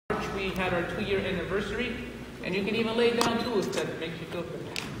we had our 2-year anniversary, and you can even lay down too if that makes you feel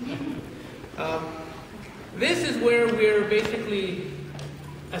good. This is where we're basically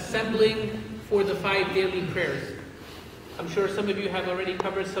assembling for the 5 daily prayers. I'm sure some of you have already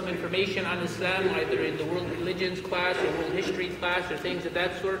covered some information on Islam, either in the world religions class or world history class or things of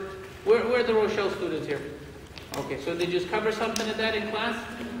that sort. Where are the Rochelle students here? Okay, so did you just cover something of that in class?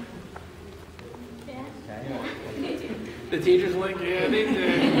 Yeah. The teacher's like, yeah, they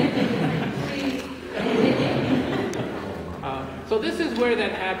did. So this is where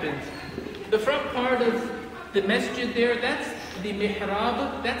that happens. The front part of the masjid there, that's the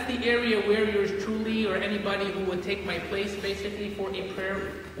mihrab. That's the area where yours truly or anybody who would take my place basically for a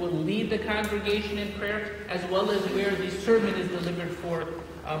prayer will lead the congregation in prayer, as well as where the sermon is delivered for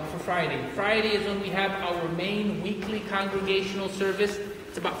Friday. Friday is when we have our main weekly congregational service.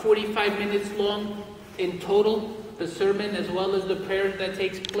 It's about 45 minutes long in total, the sermon as well as the prayer that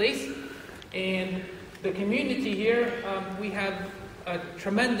takes place. And the community here, we have a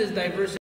tremendous diversity.